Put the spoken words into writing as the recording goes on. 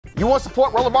You want to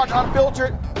support Roland Martin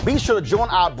Unfiltered? Be sure to join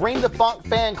our Bring the Funk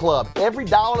fan club. Every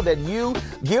dollar that you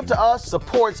give to us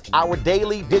supports our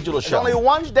daily digital show. There's only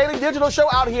one daily digital show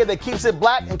out here that keeps it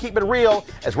black and keep it real.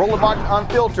 As Roland Martin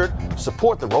Unfiltered.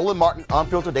 Support the Roland Martin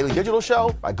Unfiltered daily digital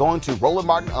show by going to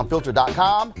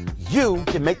RolandMartinUnfiltered.com. You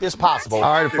can make this possible.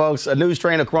 All right, folks, a new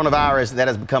strain of coronavirus that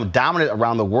has become dominant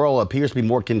around the world appears to be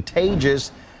more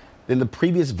contagious than the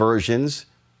previous versions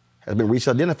has been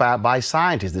recently identified by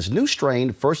scientists. This new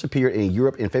strain first appeared in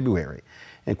Europe in February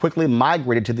and quickly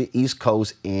migrated to the East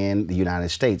Coast in the United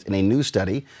States. In a new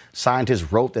study,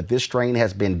 scientists wrote that this strain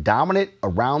has been dominant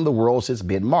around the world since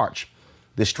mid-March.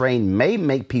 This strain may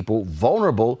make people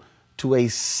vulnerable to a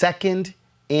second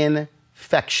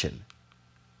infection.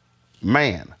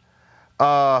 Man.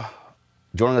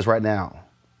 Joining us right now,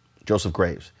 Joseph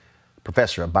Graves,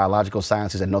 professor of biological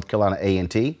sciences at North Carolina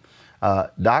A&T.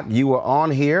 Doc, you were on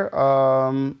here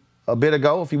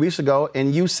a few weeks ago,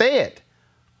 and you said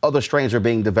other strains are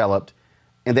being developed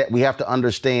and that we have to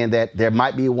understand that there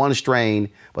might be one strain,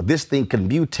 but this thing can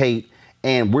mutate,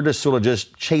 and we're just sort of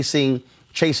just chasing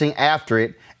after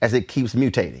it as it keeps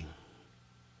mutating.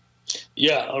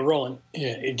 Yeah, Roland,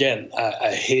 again,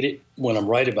 I hate it when I'm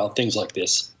right about things like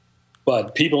this,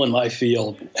 but people in my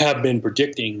field have been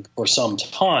predicting for some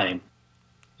time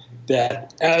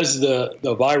that as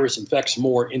the virus infects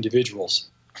more individuals,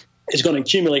 it's going to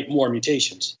accumulate more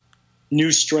mutations.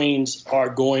 New strains are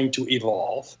going to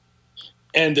evolve,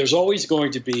 and there's always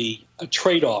going to be a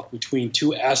trade-off between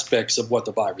two aspects of what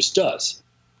the virus does.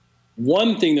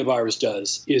 One thing the virus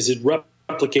does is it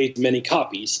replicates many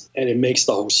copies, and it makes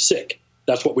the host sick.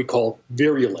 That's what we call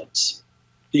virulence.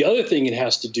 The other thing it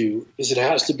has to do is it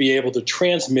has to be able to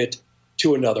transmit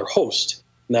to another host,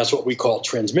 and that's what we call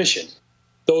transmission.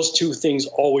 Those two things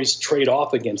always trade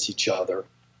off against each other.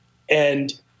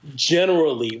 And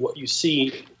generally what you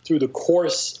see through the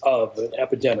course of an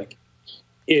epidemic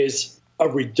is a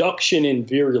reduction in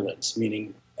virulence,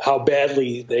 meaning how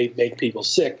badly they make people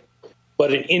sick,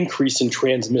 but an increase in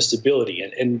transmissibility.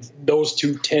 And those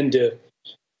two tend to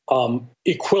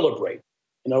equilibrate.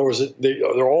 In other words,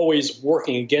 they're always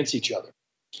working against each other.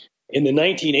 In the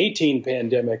 1918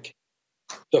 pandemic,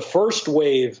 the first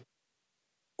wave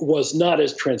was not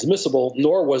as transmissible,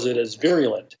 nor was it as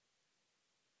virulent.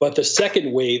 But the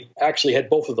second wave actually had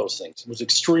both of those things. It was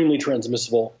extremely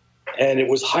transmissible, and it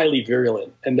was highly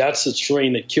virulent. And that's the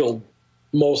strain that killed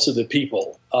most of the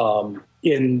people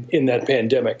in that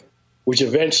pandemic, which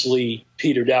eventually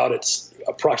petered out at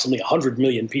approximately 100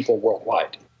 million people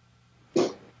worldwide.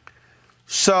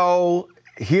 So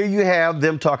here you have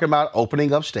them talking about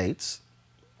opening up states.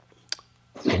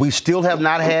 We still have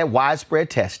not had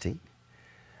widespread testing.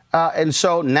 And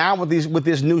so now with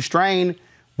this new strain,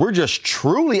 we're just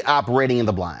truly operating in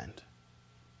the blind.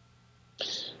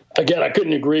 Again, I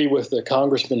couldn't agree with the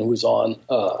congressman who was on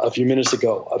a few minutes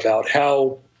ago about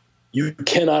how you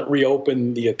cannot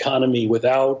reopen the economy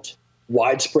without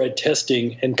widespread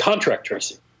testing and contact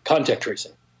tracing.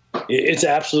 It's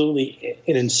absolutely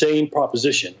an insane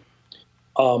proposition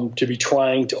to be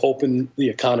trying to open the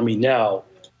economy now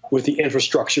with the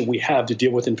infrastructure we have to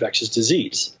deal with infectious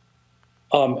disease.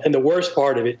 And the worst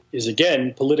part of it is,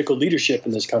 again, political leadership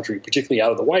in this country, particularly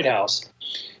out of the White House,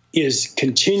 is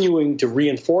continuing to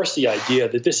reinforce the idea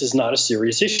that this is not a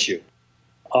serious issue.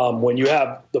 When you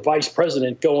have the vice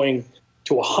president going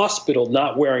to a hospital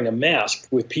not wearing a mask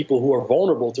with people who are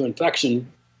vulnerable to infection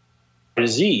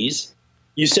disease,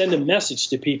 you send a message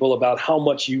to people about how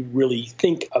much you really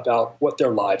think about what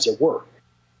their lives are worth.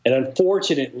 And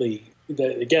unfortunately,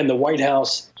 again, the White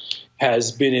House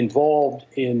has been involved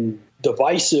in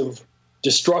divisive,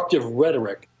 destructive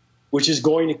rhetoric, which is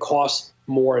going to cost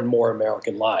more and more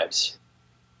American lives.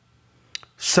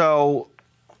 So,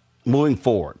 moving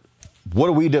forward, what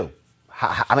do we do?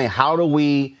 How do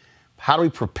we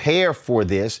prepare for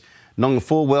this, knowing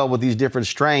full well with these different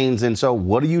strains? And so,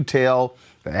 what do you tell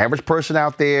the average person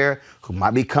out there who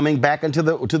might be coming back into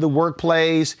the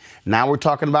workplace? Now we're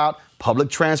talking about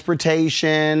public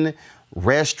transportation,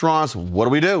 restaurants. What do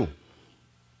we do?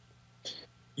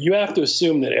 You have to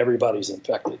assume that everybody's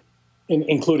infected,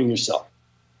 including yourself.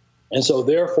 And so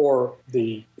therefore,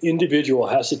 the individual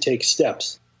has to take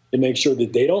steps to make sure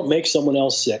that they don't make someone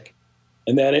else sick.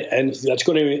 And that's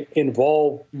going to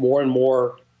involve more and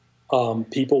more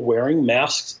people wearing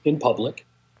masks in public.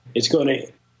 It's going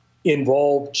to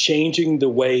involve changing the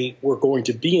way we're going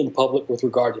to be in public with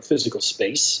regard to physical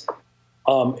space.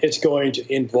 It's going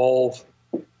to involve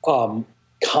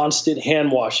constant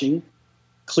hand washing,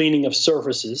 cleaning of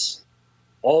surfaces.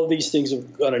 All of these things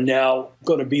are now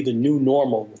going to be the new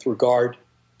normal with regard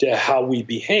to how we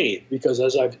behave. Because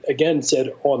as I've again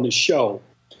said on the show,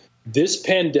 This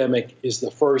pandemic is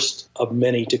the first of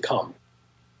many to come.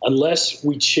 Unless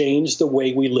we change the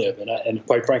way we live, and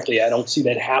quite frankly, I don't see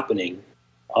that happening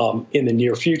in the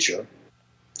near future,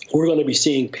 we're going to be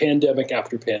seeing pandemic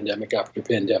after pandemic after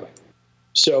pandemic.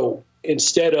 So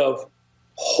instead of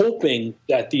hoping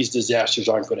that these disasters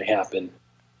aren't going to happen,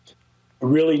 we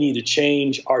really need to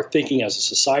change our thinking as a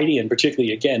society, and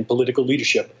particularly, again, political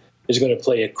leadership is going to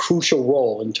play a crucial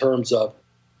role in terms of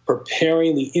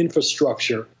preparing the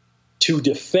infrastructure to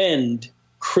defend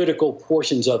critical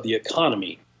portions of the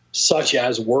economy, such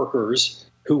as workers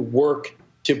who work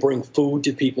to bring food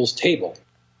to people's table,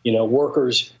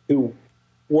 workers who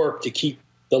work to keep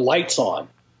the lights on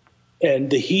and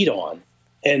the heat on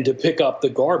and to pick up the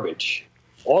garbage.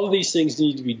 All of these things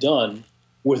need to be done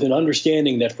with an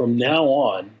understanding that from now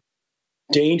on,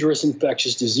 dangerous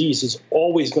infectious disease is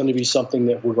always going to be something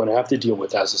that we're going to have to deal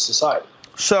with as a society.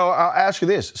 So I'll ask you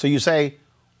this. So you say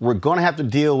we're going to have to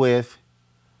deal with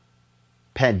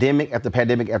pandemic after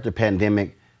pandemic after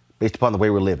pandemic based upon the way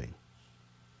we're living.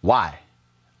 Why?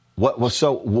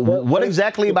 What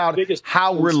exactly about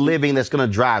how we're living that's going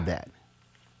to drive that?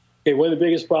 Okay, one of the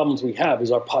biggest problems we have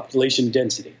is our population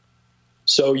density.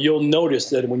 So you'll notice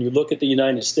that when you look at the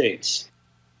United States,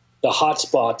 the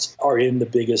hotspots are in the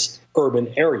biggest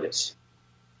urban areas.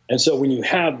 And so when you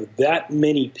have that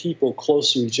many people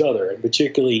close to each other, and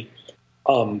particularly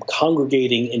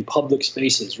congregating in public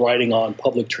spaces, riding on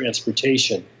public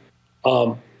transportation,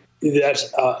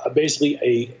 that's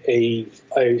basically a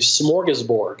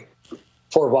smorgasbord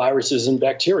for viruses and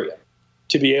bacteria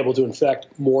to be able to infect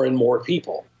more and more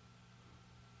people.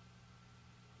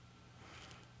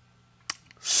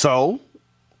 So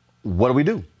what do we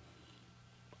do?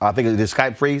 I think the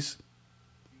Skype freeze.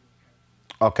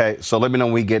 Okay, so let me know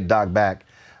when we get Doc back.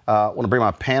 I want to bring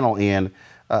my panel in.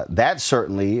 That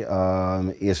certainly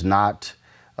is not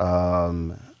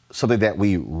something that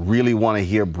we really want to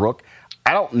hear, Brooke.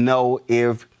 I don't know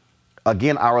if,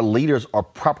 again, our leaders are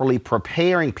properly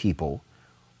preparing people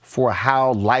for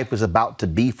how life is about to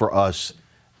be for us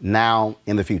now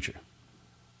in the future.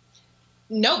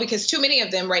 No, because too many of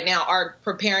them right now are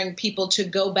preparing people to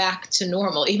go back to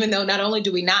normal, even though not only do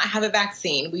we not have a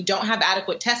vaccine, we don't have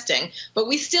adequate testing, but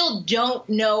we still don't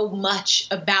know much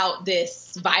about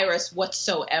this virus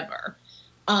whatsoever.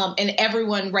 And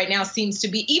everyone right now seems to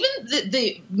be, even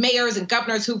the mayors and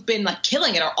governors who've been like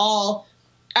killing it are all,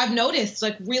 I've noticed,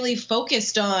 like really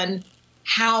focused on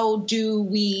how do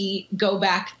we go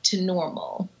back to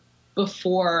normal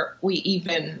before we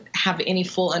even have any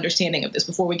full understanding of this,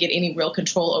 before we get any real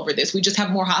control over this. We just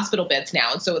have more hospital beds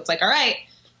now. And so it's like, all right,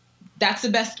 that's the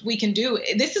best we can do.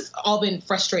 This has all been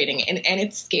frustrating and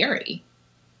it's scary.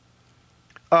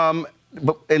 And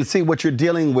see what you're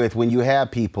dealing with when you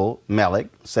have people, Malik,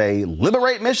 say,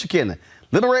 liberate Michigan,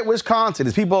 liberate Wisconsin.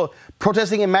 There's people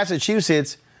protesting in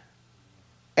Massachusetts.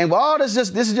 And well, this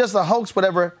is just a hoax,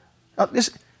 whatever.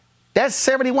 That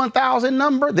 71,000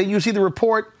 number. Then you see the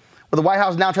report where the White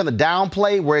House now trying to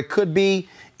downplay where it could be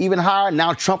even higher.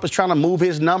 Now Trump is trying to move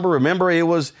his number. Remember, it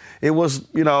was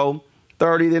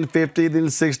 30, then 50, then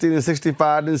 60, then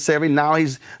 65, then 70. Now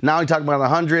he's talking about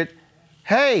 100.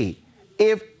 Hey,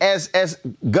 if as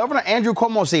Governor Andrew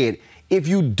Cuomo said, if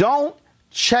you don't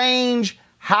change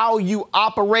how you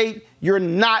operate, you're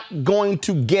not going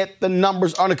to get the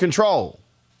numbers under control.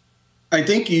 I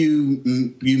think you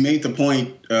made the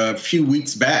point a few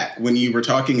weeks back when you were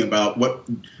talking about what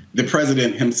the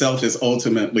president himself is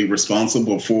ultimately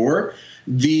responsible for.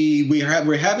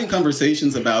 We're having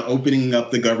conversations about opening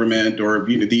up the government or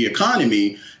the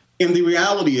economy. And the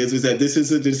reality is that this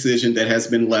is a decision that has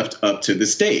been left up to the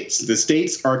states. The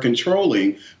states are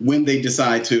controlling when they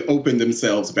decide to open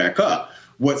themselves back up.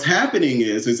 What's happening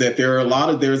is that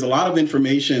there's a lot of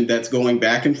information that's going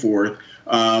back and forth.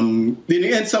 And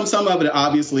some of it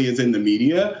obviously is in the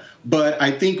media. But I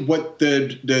think what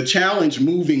the challenge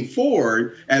moving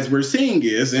forward, as we're seeing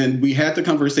is, and we had the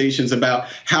conversations about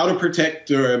how to protect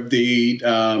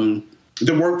the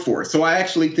workforce. So I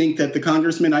actually think that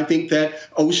I think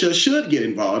that OSHA should get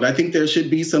involved. I think there should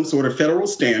be some sort of federal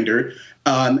standard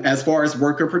as far as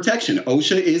worker protection.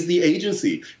 OSHA is the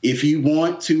agency. If you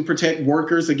want to protect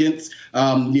workers against,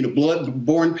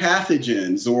 blood-borne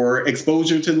pathogens or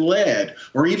exposure to lead,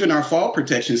 or even our fall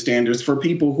protection standards for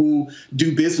people who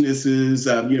do businesses,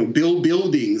 build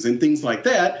buildings and things like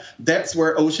that, that's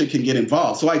where OSHA can get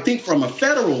involved. So I think from a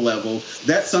federal level,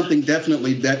 that's something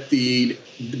definitely that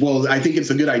I think it's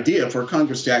a good idea for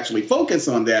Congress to actually focus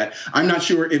on that. I'm not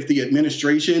sure if the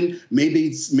administration,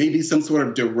 maybe some sort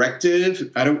of directive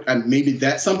initiative. Maybe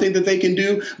that's something that they can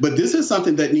do, but this is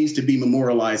something that needs to be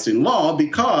memorialized in law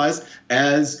because,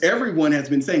 as everyone has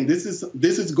been saying, this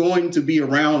is going to be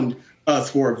around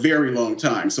us for a very long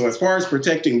time. So as far as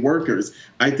protecting workers,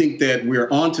 I think that we're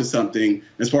onto something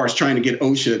as far as trying to get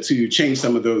OSHA to change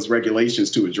some of those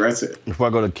regulations to address it. Before I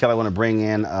go to Kelly, I want to bring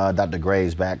in Dr.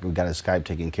 Graves back. We've got his Skype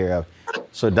taken care of.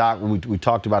 So, Doc, we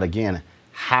talked about, again,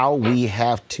 how we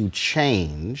have to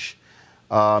change.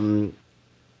 So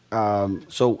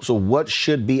what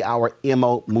should be our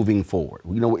MO moving forward,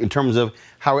 in terms of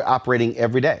how we're operating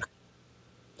every day?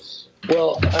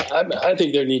 Well, I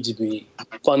think there needs to be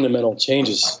fundamental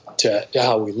changes to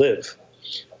how we live.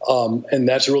 And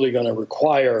that's really going to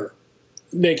require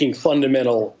making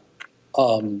fundamental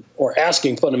or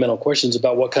asking fundamental questions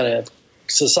about what kind of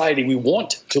society we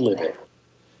want to live in.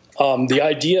 The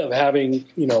idea of having,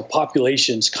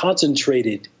 populations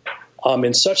concentrated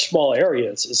in such small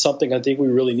areas is something I think we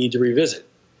really need to revisit.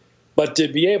 But to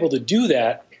be able to do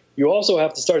that, you also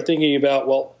have to start thinking about,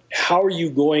 well, how are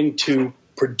you going to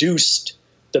produce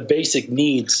the basic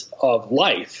needs of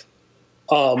life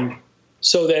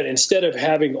so that instead of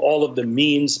having all of the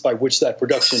means by which that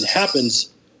production happens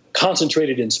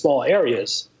concentrated in small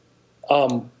areas,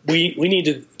 we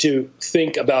need to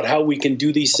think about how we can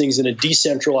do these things in a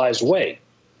decentralized way.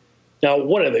 Now,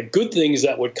 one of the good things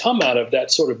that would come out of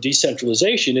that sort of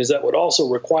decentralization is that would also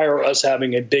require us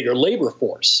having a bigger labor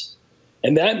force.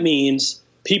 And that means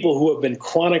people who have been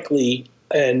chronically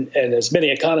and as many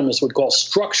economists would call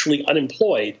structurally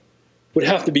unemployed would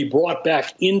have to be brought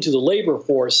back into the labor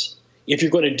force if you're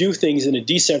going to do things in a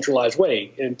decentralized way,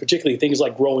 and particularly things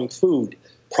like growing food,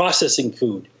 processing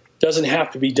food, doesn't have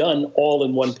to be done all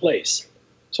in one place.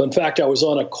 So, in fact, I was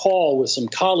on a call with some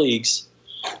colleagues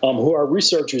who are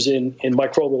researchers in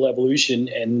microbial evolution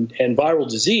and viral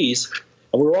disease,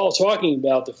 and we were all talking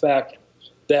about the fact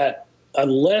that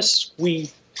unless we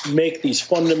make these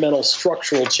fundamental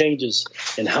structural changes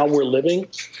in how we're living,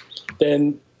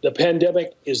 then the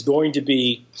pandemic is going to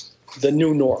be the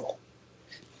new normal.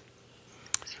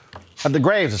 Dr.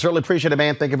 Graves, I certainly appreciate it,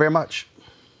 man. Thank you very much.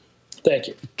 Thank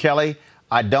you. Kelly,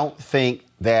 I don't think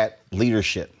that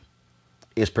leadership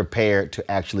is prepared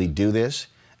to actually do this,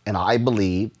 and I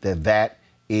believe that that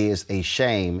is a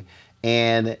shame.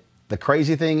 And the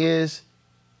crazy thing is,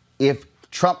 if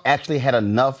Trump actually had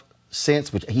enough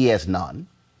sense, which he has none,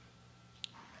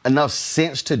 enough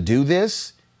sense to do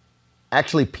this,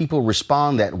 actually people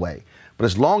respond that way. But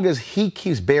as long as he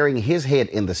keeps burying his head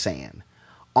in the sand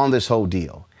on this whole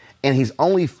deal, and he's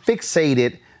only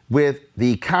fixated with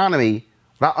the economy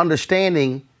without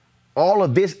understanding all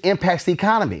of this impacts the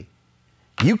economy.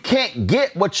 You can't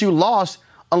get what you lost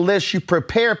unless you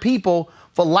prepare people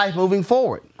for life moving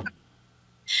forward.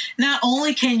 Not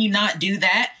only can you not do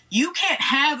that, you can't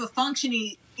have a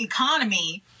functioning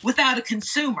economy without a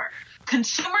consumer.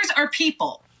 Consumers are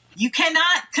people. You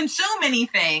cannot consume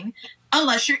anything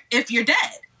if you're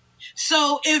dead.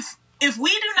 So if we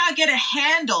do not get a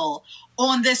handle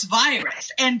on this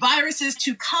virus and viruses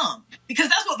to come, because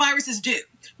that's what viruses do.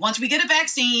 Once we get a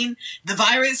vaccine, the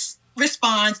virus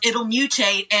responds, it'll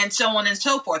mutate, and so on and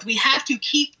so forth. We have to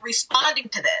keep responding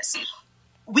to this.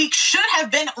 We should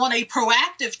have been on a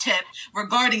proactive tip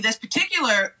regarding this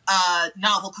particular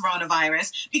novel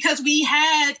coronavirus because we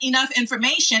had enough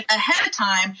information ahead of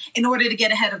time in order to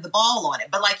get ahead of the ball on it.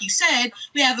 But like you said,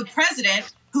 we have a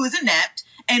president who is inept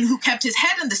and who kept his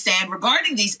head in the sand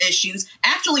regarding these issues,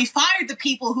 actually fired the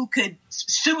people who could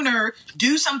sooner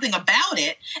do something about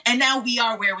it. And now we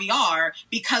are where we are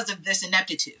because of this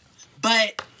ineptitude.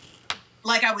 But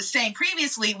like I was saying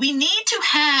previously, we need to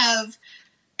have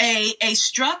a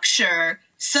structure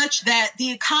such that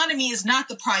the economy is not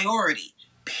the priority.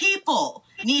 People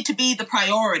need to be the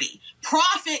priority.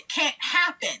 Profit can't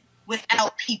happen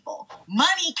without people.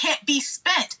 Money can't be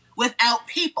spent without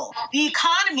people. The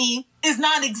economy is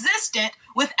non-existent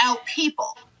without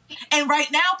people. And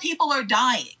right now, people are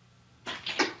dying.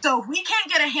 So if we can't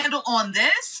get a handle on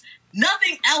this,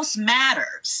 nothing else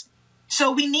matters.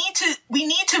 So we need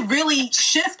to really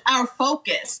shift our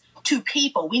focus to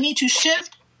people. We need to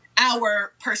shift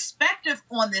our perspective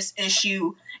on this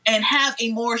issue and have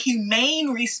a more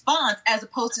humane response as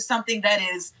opposed to something that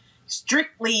is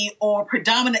strictly or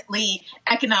predominantly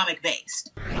economic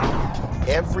based.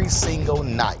 Every single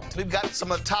night. We've got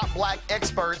some of the top black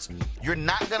experts. You're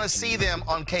not going to see them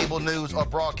on cable news or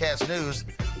broadcast news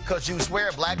because you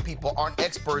swear black people aren't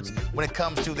experts when it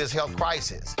comes to this health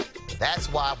crisis.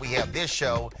 That's why we have this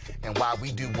show and why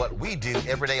we do what we do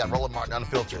every day on Roland Martin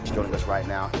Unfiltered. Joining us right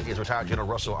now is retired General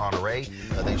Russell Honore,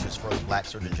 the nation's first black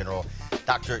Surgeon General,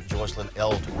 Dr. Joycelyn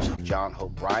Elders. John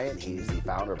Hope Bryant, he is the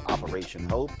founder of Operation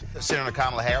Hope. Senator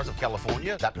Kamala Harris of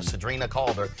California, Dr. Sadrina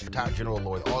Calder, retired General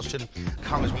Lloyd Austin,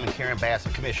 Congresswoman Karen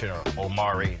Bass, Commissioner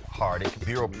Omari Harding,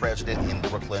 Bureau President in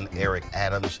Brooklyn, Eric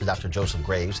Adams, Dr. Joseph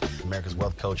Graves, America's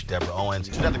Wealth Coach, Deborah Owens,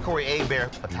 Dr. Corey Abear,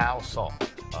 Patal Saul,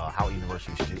 Howard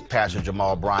University student, Pastor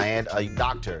Jamal Bryant,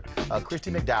 Dr.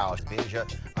 Christy McDowell, Benja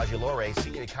Ajilore,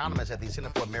 senior economist at the Center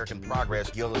for American Progress,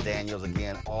 Gilda Daniels,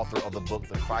 again, author of the book,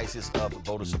 The Crisis of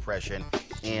Voter Suppression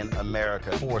in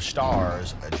America. 4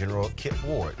 stars, General Kip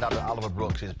Ward, Dr. Oliver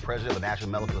Brooks is president of the National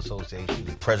Medical Association,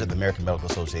 president of the American Medical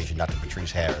Association, Dr.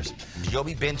 Patrice Harris,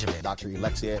 Joby Benjamin, Dr.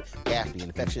 Alexia Gaffney,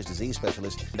 infectious disease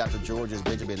specialist, Dr. Georges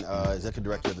Benjamin, executive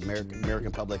director of the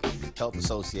American Public Health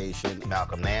Association,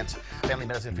 Malcolm Nance, family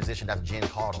medicine physician, Dr. Jen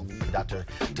Cardle, Dr.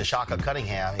 TSHAKA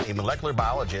Cunningham, a molecular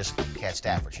biologist, Kat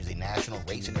Stafford. She's a national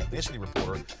race and ethnicity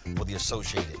reporter for the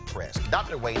Associated Press.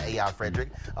 Dr. Wayne A.I. Frederick,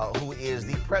 who is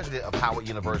the president of Howard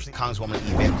University, Congresswoman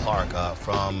Yvette Clarke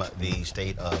from the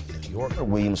state of New York,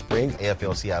 William Spriggs,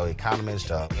 AFL-CIO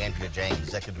economist, Andrea James,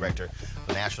 executive director of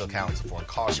the National Council for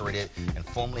Incarcerated and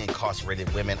Formerly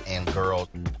Incarcerated Women and Girls.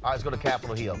 All right, let's go to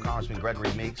Capitol Hill. Congressman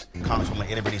Gregory Meeks, Congresswoman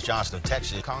Eddie British Johnson of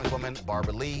Texas, Congresswoman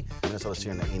Barbara Lee, Minnesota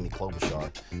Senator Amy Klobuchar,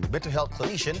 mental health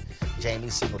clinician Jamie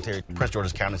Singletary, Prince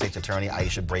George's County State's Attorney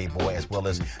Aisha Brayboy, as well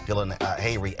as Dylan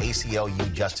HAYRE,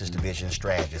 ACLU Justice Division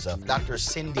strategist. Dr.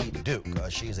 Cindy Duke,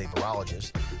 she is a virologist.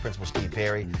 Principal Steve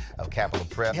Perry of Capitol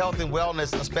Prep. Health and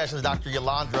wellness specialist Dr.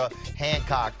 Yolandra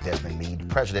Hancock. Desmond Meade,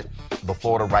 president of the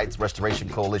Florida Rights Restoration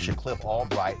Coalition. Cliff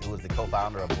Albright, who is the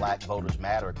co-founder of Black Voters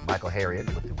Matter. Michael Harriot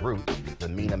with The Root.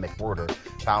 Mina McWhorter,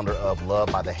 founder of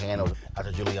Love by the Hand.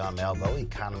 Dr. Julianne Malvo,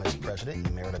 economist, president,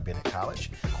 Emerita Bennett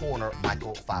College. Coroner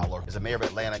Michael Fowler is the mayor of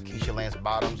Atlanta. Keisha Lance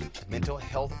Bottoms, mental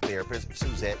health therapist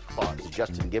Suzette Clark.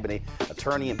 Justin Gibney,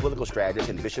 attorney and political strategist,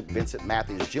 and Bishop Vincent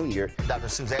Matthews Jr. Dr.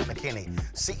 Suzette McKinney,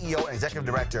 CEO and executive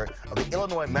director of the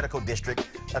Illinois Medical District.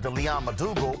 Dr. Leon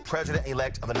McDougall,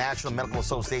 president-elect of the National Medical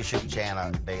Association.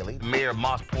 Jana Bailey, mayor of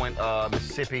Moss Point,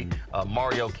 Mississippi,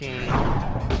 Mario King.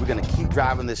 We're going to keep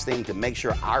driving this thing to make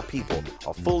sure our people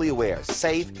are fully aware,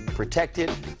 safe, protected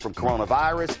from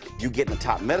coronavirus. You're getting the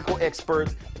top medical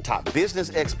experts, the top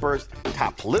business experts,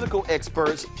 top political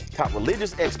experts, top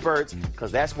religious experts,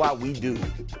 because that's why we do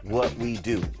what we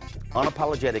do.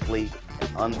 Unapologetically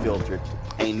and unfiltered.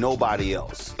 Ain't nobody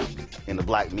else in the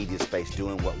black media space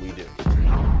doing what we do.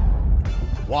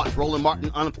 Watch Roland Martin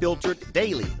Unfiltered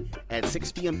daily at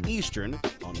 6 p.m. Eastern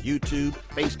on YouTube,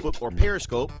 Facebook, or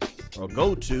Periscope, or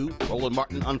go to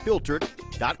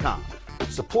RolandMartinUnfiltered.com.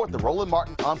 Support the Roland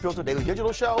Martin Unfiltered Daily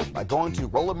Digital Show by going to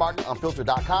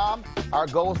RolandMartinUnfiltered.com. Our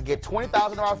goal is to get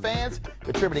 20,000 of our fans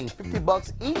contributing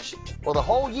 $50 each for the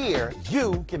whole year.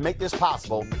 You can make this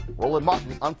possible.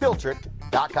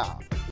 RolandMartinUnfiltered.com.